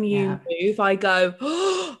 When you move, I go,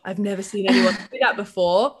 oh, I've never seen anyone do that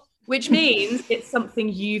before, which means it's something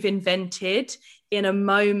you've invented in a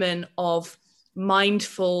moment of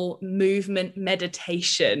mindful movement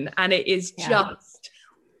meditation. And it is just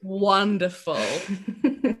wonderful.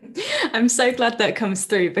 I'm so glad that comes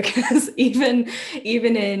through, because even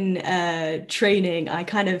in training, I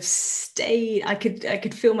kind of stayed, I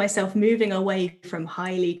could feel myself moving away from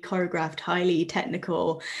highly choreographed, highly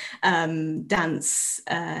technical dance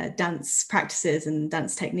practices and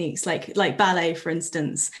dance techniques, like ballet, for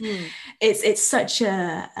instance. It's such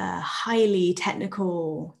a highly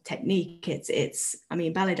technical technique. It's I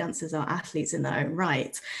mean, ballet dancers are athletes in their own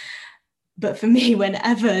right. But for me,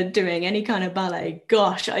 whenever doing any kind of ballet,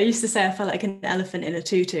 gosh, I used to say I felt like an elephant in a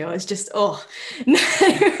tutu. I was just, oh, no.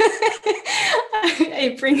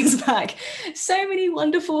 It brings back so many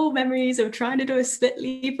wonderful memories of trying to do a split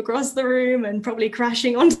leap across the room and probably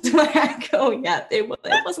crashing onto my ankle. Yeah, it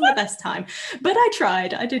wasn't the best time, but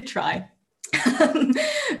I did try.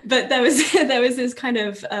 But there was this kind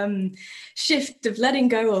of shift of letting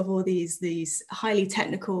go of all these highly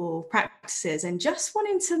technical practices and just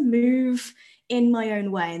wanting to move in my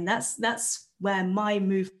own way. And that's where my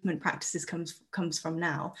movement practices comes from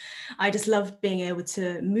now. I just love being able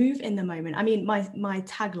to move in the moment. I mean, my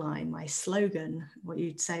tagline, my slogan, what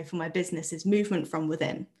you'd say for my business, is movement from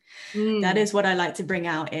within. That is what I like to bring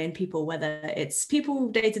out in people, whether it's people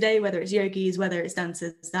day to day, whether it's yogis, whether it's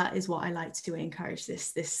dancers. That is what I like to encourage,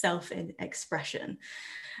 this self-expression.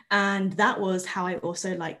 And that was how I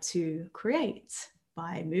also like to create,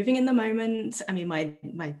 by moving in the moment. I mean, my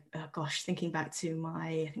thinking back to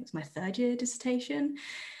I think it's my third year dissertation,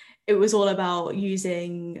 it was all about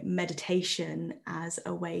using meditation as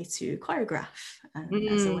a way to choreograph and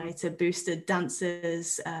as a way to boost a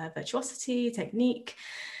dancer's virtuosity, technique.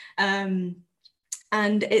 And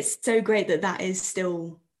it's so great that is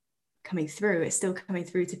still coming through. It's still coming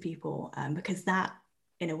through to people, because that,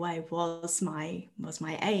 in a way, was my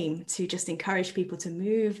aim, to just encourage people to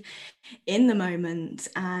move in the moment.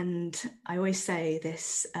 And I always say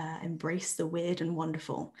this, embrace the weird and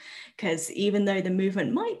wonderful, because even though the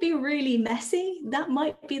movement might be really messy, that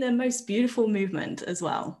might be the most beautiful movement as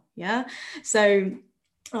well. Yeah. So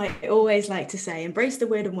I always like to say, embrace the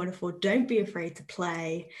weird and wonderful. Don't be afraid to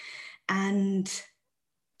play. And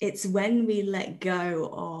it's when we let go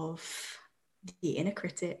of the inner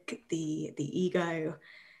critic, the ego,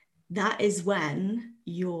 that is when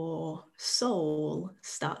your soul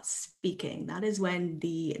starts speaking. That is when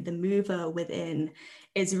the mover within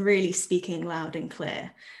is really speaking loud and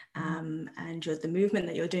clear. And the movement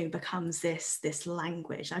that you're doing becomes this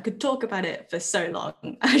language. I could talk about it for so long.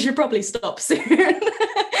 I should probably stop soon,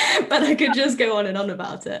 but I could just go on and on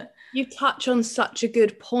about it. You touch on such a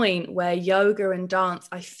good point, where yoga and dance,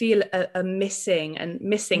 I feel, are missing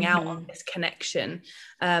out on this connection.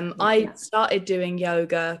 I started doing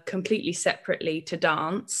yoga completely separately to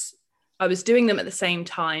dance. I was doing them at the same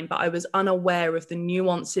time, but I was unaware of the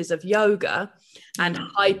nuances of yoga and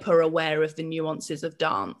hyper aware of the nuances of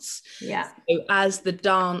dance. Yeah. So as the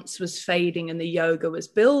dance was fading and the yoga was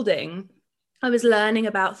building, I was learning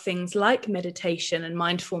about things like meditation and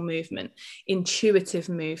mindful movement, intuitive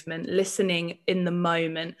movement, listening in the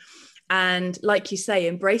moment. And like you say,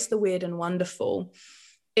 embrace the weird and wonderful.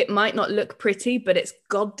 It might not look pretty, but it's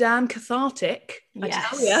goddamn cathartic. Yes. I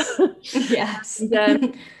tell you. Yes.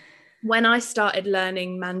 And, when I started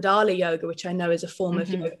learning mandala yoga, which I know is a form of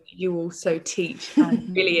yoga that you also teach and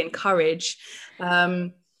really encourage,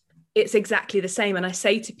 it's exactly the same. And I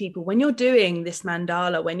say to people, when you're doing this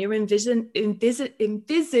mandala, when you're envisaging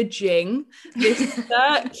this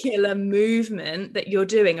circular movement that you're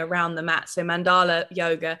doing around the mat. So mandala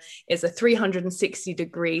yoga is a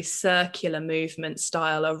 360-degree circular movement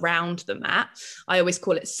style around the mat. I always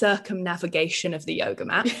call it circumnavigation of the yoga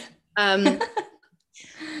mat.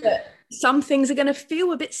 But some things are going to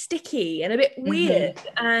feel a bit sticky and a bit weird.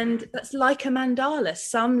 And that's like a mandala.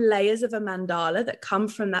 Some layers of a mandala that come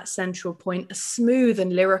from that central point are smooth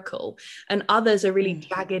and lyrical, and others are really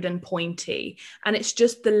jagged and pointy. And it's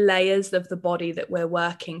just the layers of the body that we're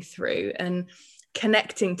working through, and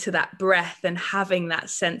connecting to that breath and having that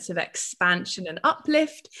sense of expansion and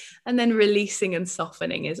uplift, and then releasing and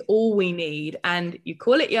softening is all we need. And you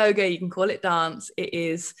call it yoga, you can call it dance, it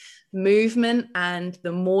is movement. And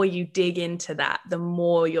the more you dig into that, the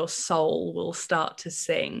more your soul will start to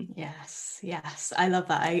sing. Yes, I love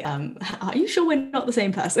that. Are you sure we're not the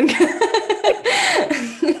same person?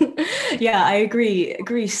 Yeah, I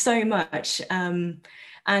agree so much.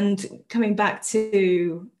 And coming back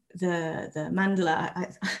to the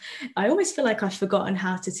mandala, I always feel like I've forgotten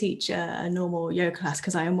how to teach a normal yoga class,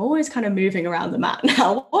 because I am always kind of moving around the mat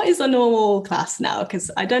now. What is a normal class now? Because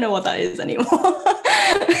I don't know what that is anymore.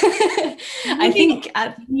 I think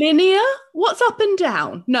linear. What's up and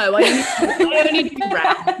down? No, I only do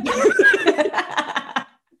round.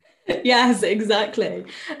 Yes, exactly.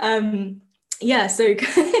 So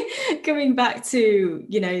coming back to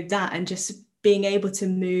that, and just being able to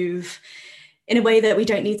move in a way that we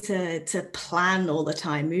don't need to plan all the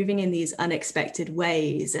time, moving in these unexpected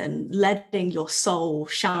ways and letting your soul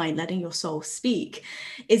shine, letting your soul speak,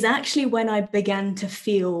 is actually when I began to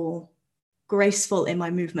feel graceful in my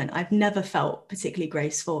movement. I've never felt particularly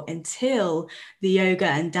graceful until the yoga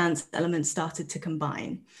and dance elements started to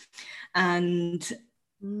combine. And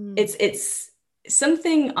it's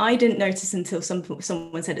something I didn't notice until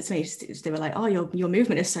someone said it to me. They were like, "Oh, your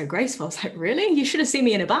movement is so graceful." I was like, "Really? You should have seen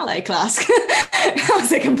me in a ballet class." That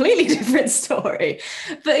was a completely different story.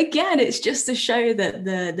 But again, it's just to show that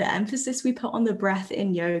the emphasis we put on the breath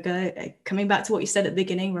in yoga, coming back to what you said at the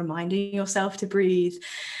beginning, reminding yourself to breathe,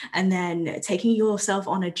 and then taking yourself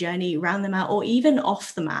on a journey around the mat or even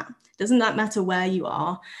off the mat. Doesn't that matter where you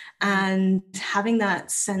are? And having that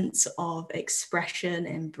sense of expression,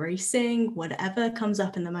 embracing whatever comes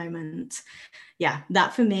up in the moment. Yeah,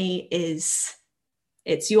 that for me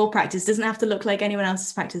it's your practice. It doesn't have to look like anyone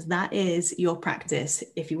else's practice. That is your practice.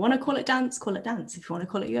 If you want to call it dance, call it dance. If you want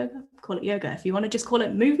to call it yoga, call it yoga. If you want to just call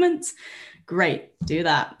it movement, great, do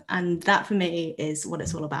that. And that for me is what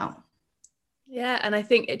it's all about. Yeah, and I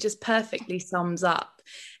think it just perfectly sums up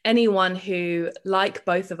anyone who, like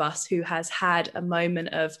both of us, who has had a moment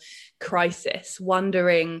of crisis,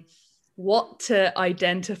 wondering what to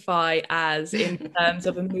identify as in terms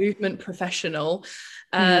of a movement professional.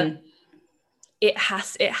 It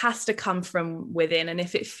has to come from within, and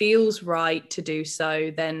if it feels right to do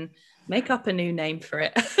so, then make up a new name for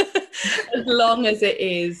it. As long as it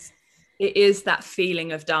is that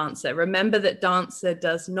feeling of dancer. Remember that dancer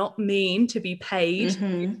does not mean to be paid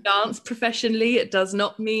to dance professionally. It does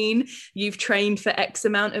not mean you've trained for X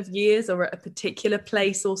amount of years or at a particular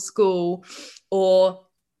place or school or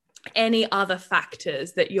any other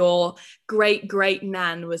factors, that your great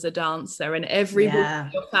nan was a dancer and everyone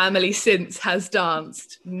in your family since has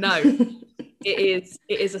danced. No. It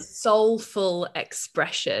is a soulful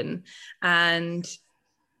expression, and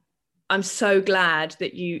I'm so glad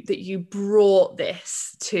that you brought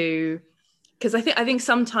this to, because I think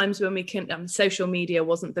sometimes when we can, social media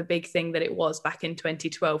wasn't the big thing that it was back in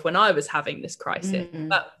 2012 when I was having this crisis,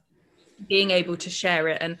 but being able to share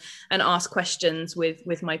it and ask questions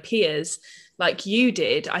with my peers like you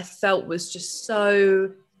did, I felt was just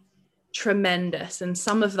so tremendous. And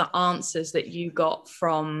some of the answers that you got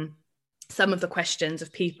from some of the questions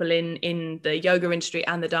of people in the yoga industry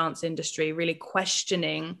and the dance industry, really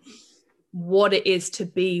questioning what it is to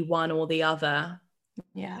be one or the other.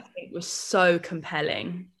 Yeah, it was so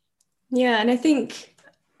compelling. Yeah, and I think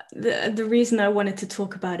the reason I wanted to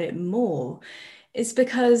talk about it more is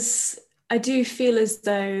because I do feel as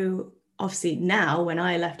though, obviously now when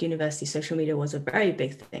I left university, social media was a very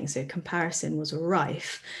big thing, so comparison was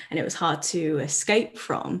rife and it was hard to escape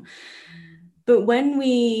from. But when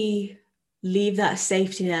we leave that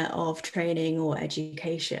safety net of training or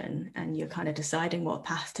education and you're kind of deciding what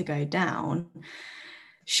path to go down,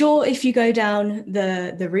 sure, if you go down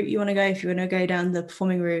the route you want to go, if you want to go down the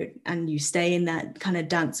performing route and you stay in that kind of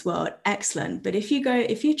dance world, excellent. But if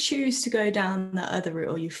you choose to go down that other route,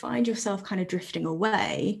 or you find yourself kind of drifting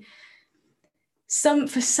away,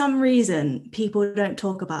 for some reason people don't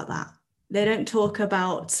talk about that. they don't talk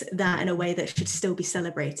about that in a way that should still be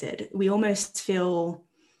celebrated. We almost feel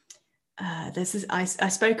there's this, I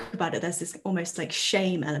spoke about it, there's this almost like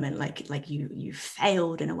shame element, like you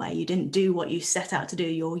failed in a way, you didn't do what you set out to do,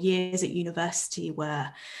 your years at university were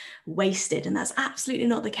wasted, and that's absolutely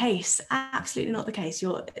not the case. Absolutely not the case.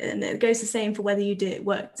 And it goes the same for whether you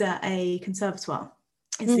worked at a conservatoire.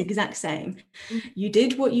 It's the exact same. You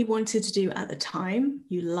did what you wanted to do at the time,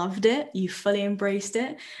 you loved it, you fully embraced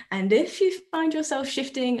it, and if you find yourself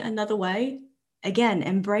shifting another way, again,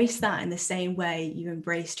 embrace that in the same way you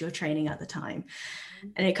embraced your training at the time.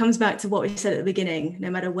 And it comes back to what we said at the beginning. No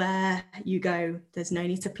matter where you go, there's no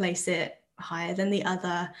need to place it higher than the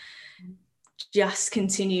other. Just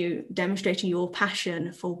continue demonstrating your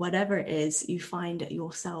passion for whatever it is you find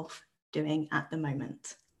yourself doing at the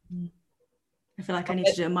moment. I feel like I need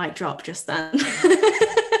to do a mic drop just then.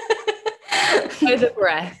 Follow the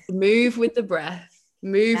breath, move with the breath,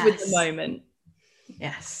 move with the moment.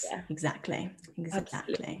 Yes, yeah. Exactly.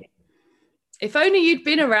 Absolutely. If only you'd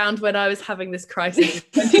been around when I was having this crisis in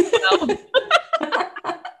 2012.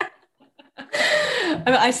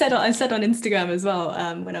 I said on Instagram as well,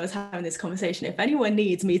 when I was having this conversation, if anyone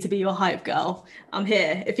needs me to be your hype girl, I'm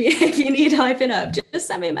here. If you need hyping up, just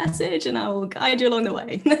send me a message and I will guide you along the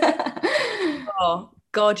way. Oh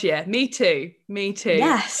God, yeah, me too.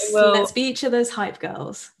 Yes, let's be each other's hype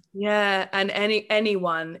girls. Yeah, and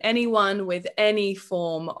anyone with any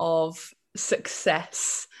form of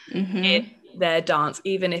success in their dance,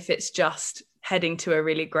 even if it's just heading to a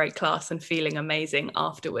really great class and feeling amazing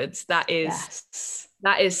afterwards, that is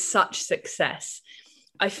such success.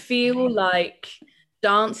 I feel like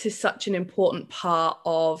dance is such an important part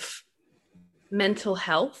of mental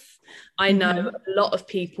health. I know a lot of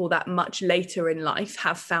people that much later in life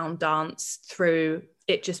have found dance through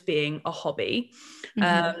it just being a hobby,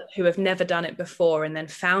 who have never done it before and then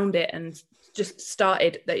found it and just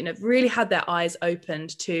started, really had their eyes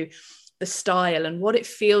opened to the style and what it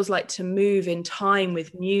feels like to move in time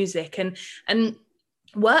with music and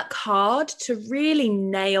work hard to really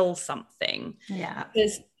nail something. Yeah.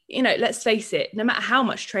 Because, let's face it, no matter how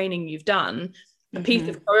much training you've done, a piece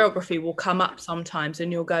of choreography will come up sometimes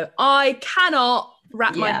and you'll go, I cannot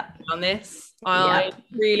wrap my head around this. I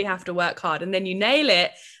really have to work hard. And then you nail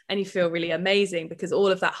it and you feel really amazing because all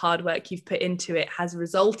of that hard work you've put into it has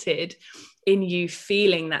resulted in you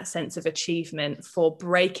feeling that sense of achievement for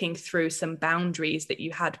breaking through some boundaries that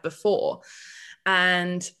you had before.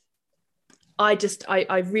 And I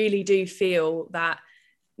really do feel that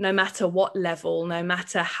no matter what level, no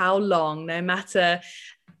matter how long, no matter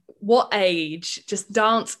what age, just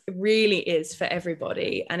dance really is for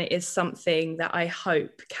everybody. And it is something that I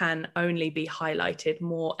hope can only be highlighted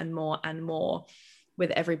more and more and more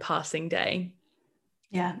with every passing day.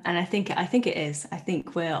 Yeah, and I think it is. I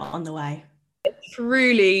think we're on the way.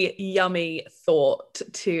 Truly yummy thought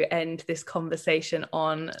to end this conversation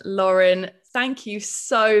on. Lauren, thank you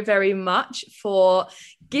so very much for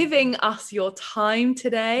giving us your time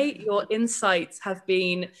today. Your insights have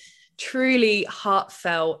been truly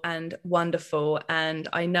heartfelt and wonderful, and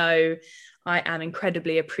I know I am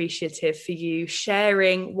incredibly appreciative for you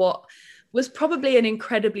sharing what was probably an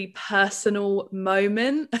incredibly personal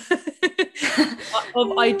moment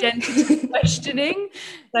of identity questioning.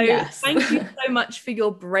 So thank you so much for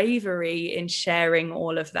your bravery in sharing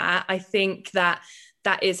all of that. I think that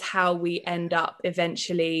is how we end up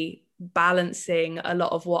eventually balancing a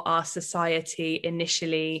lot of what our society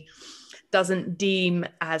initially doesn't deem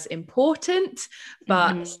as important,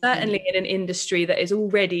 but certainly in an industry that is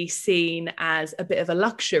already seen as a bit of a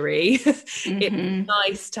luxury, it's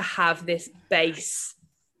nice to have this base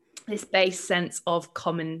sense of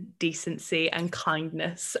common decency and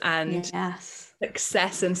kindness and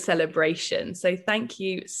success and celebration. So thank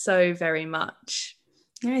you so very much.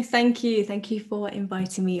 No, thank you. Thank you for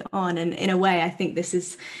inviting me on. And in a way, I think this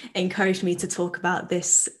has encouraged me to talk about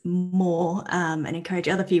this more and encourage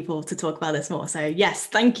other people to talk about this more. So yes,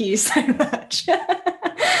 thank you so much.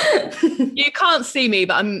 You can't see me,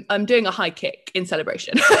 but I'm doing a high kick in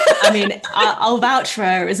celebration. I mean, I'll vouch for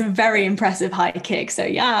her. It was a very impressive high kick. So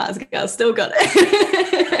yeah, I still got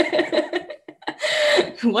it.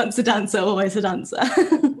 Once a dancer, always a dancer.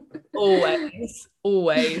 Always.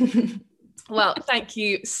 Well, thank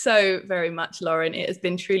you so very much, Lauren. It has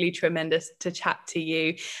been truly tremendous to chat to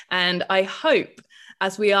you. And I hope,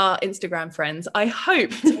 as we are Instagram friends, I hope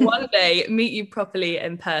to one day meet you properly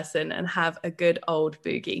in person and have a good old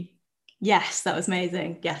boogie. Yes, that was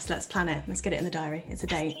amazing. Yes, let's plan it. Let's get it in the diary. It's a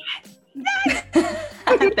date.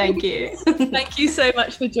 Thank you. Thank you so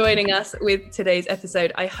much for joining us with today's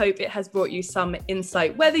episode. I hope it has brought you some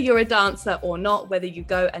insight, whether you're a dancer or not, whether you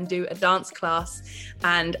go and do a dance class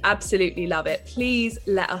and absolutely love it. Please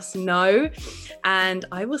let us know, and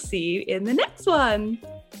I will see you in the next one.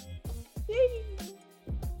 Yay.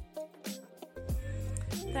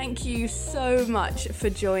 Thank you so much for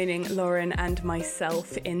joining Lauren and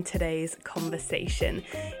myself in today's conversation.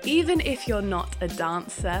 Even if you're not a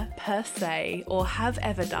dancer per se or have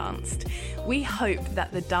ever danced, we hope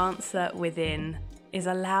that the dancer within is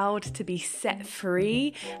allowed to be set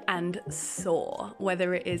free and soar,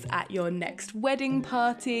 whether it is at your next wedding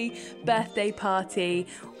party, birthday party,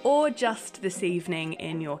 or just this evening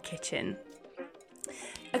in your kitchen.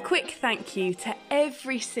 A quick thank you to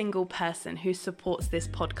every single person who supports this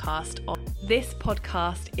podcast. This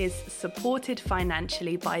podcast is supported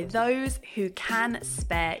financially by those who can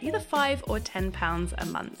spare either £5 or £10 a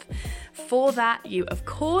month. For that, you of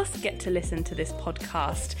course get to listen to this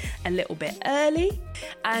podcast a little bit early,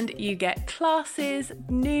 and you get classes,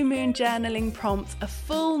 new moon journaling prompts, a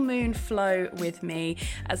full moon flow with me,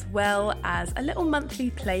 as well as a little monthly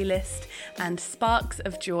playlist and sparks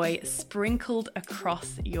of joy sprinkled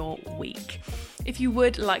across your week. If you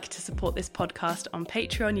would like to support this podcast on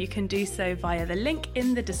Patreon, you can do so via the link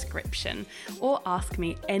in the description, or ask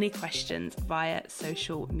me any questions via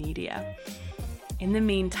social media. In the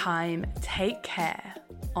meantime, take care.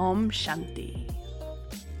 Om Shanti.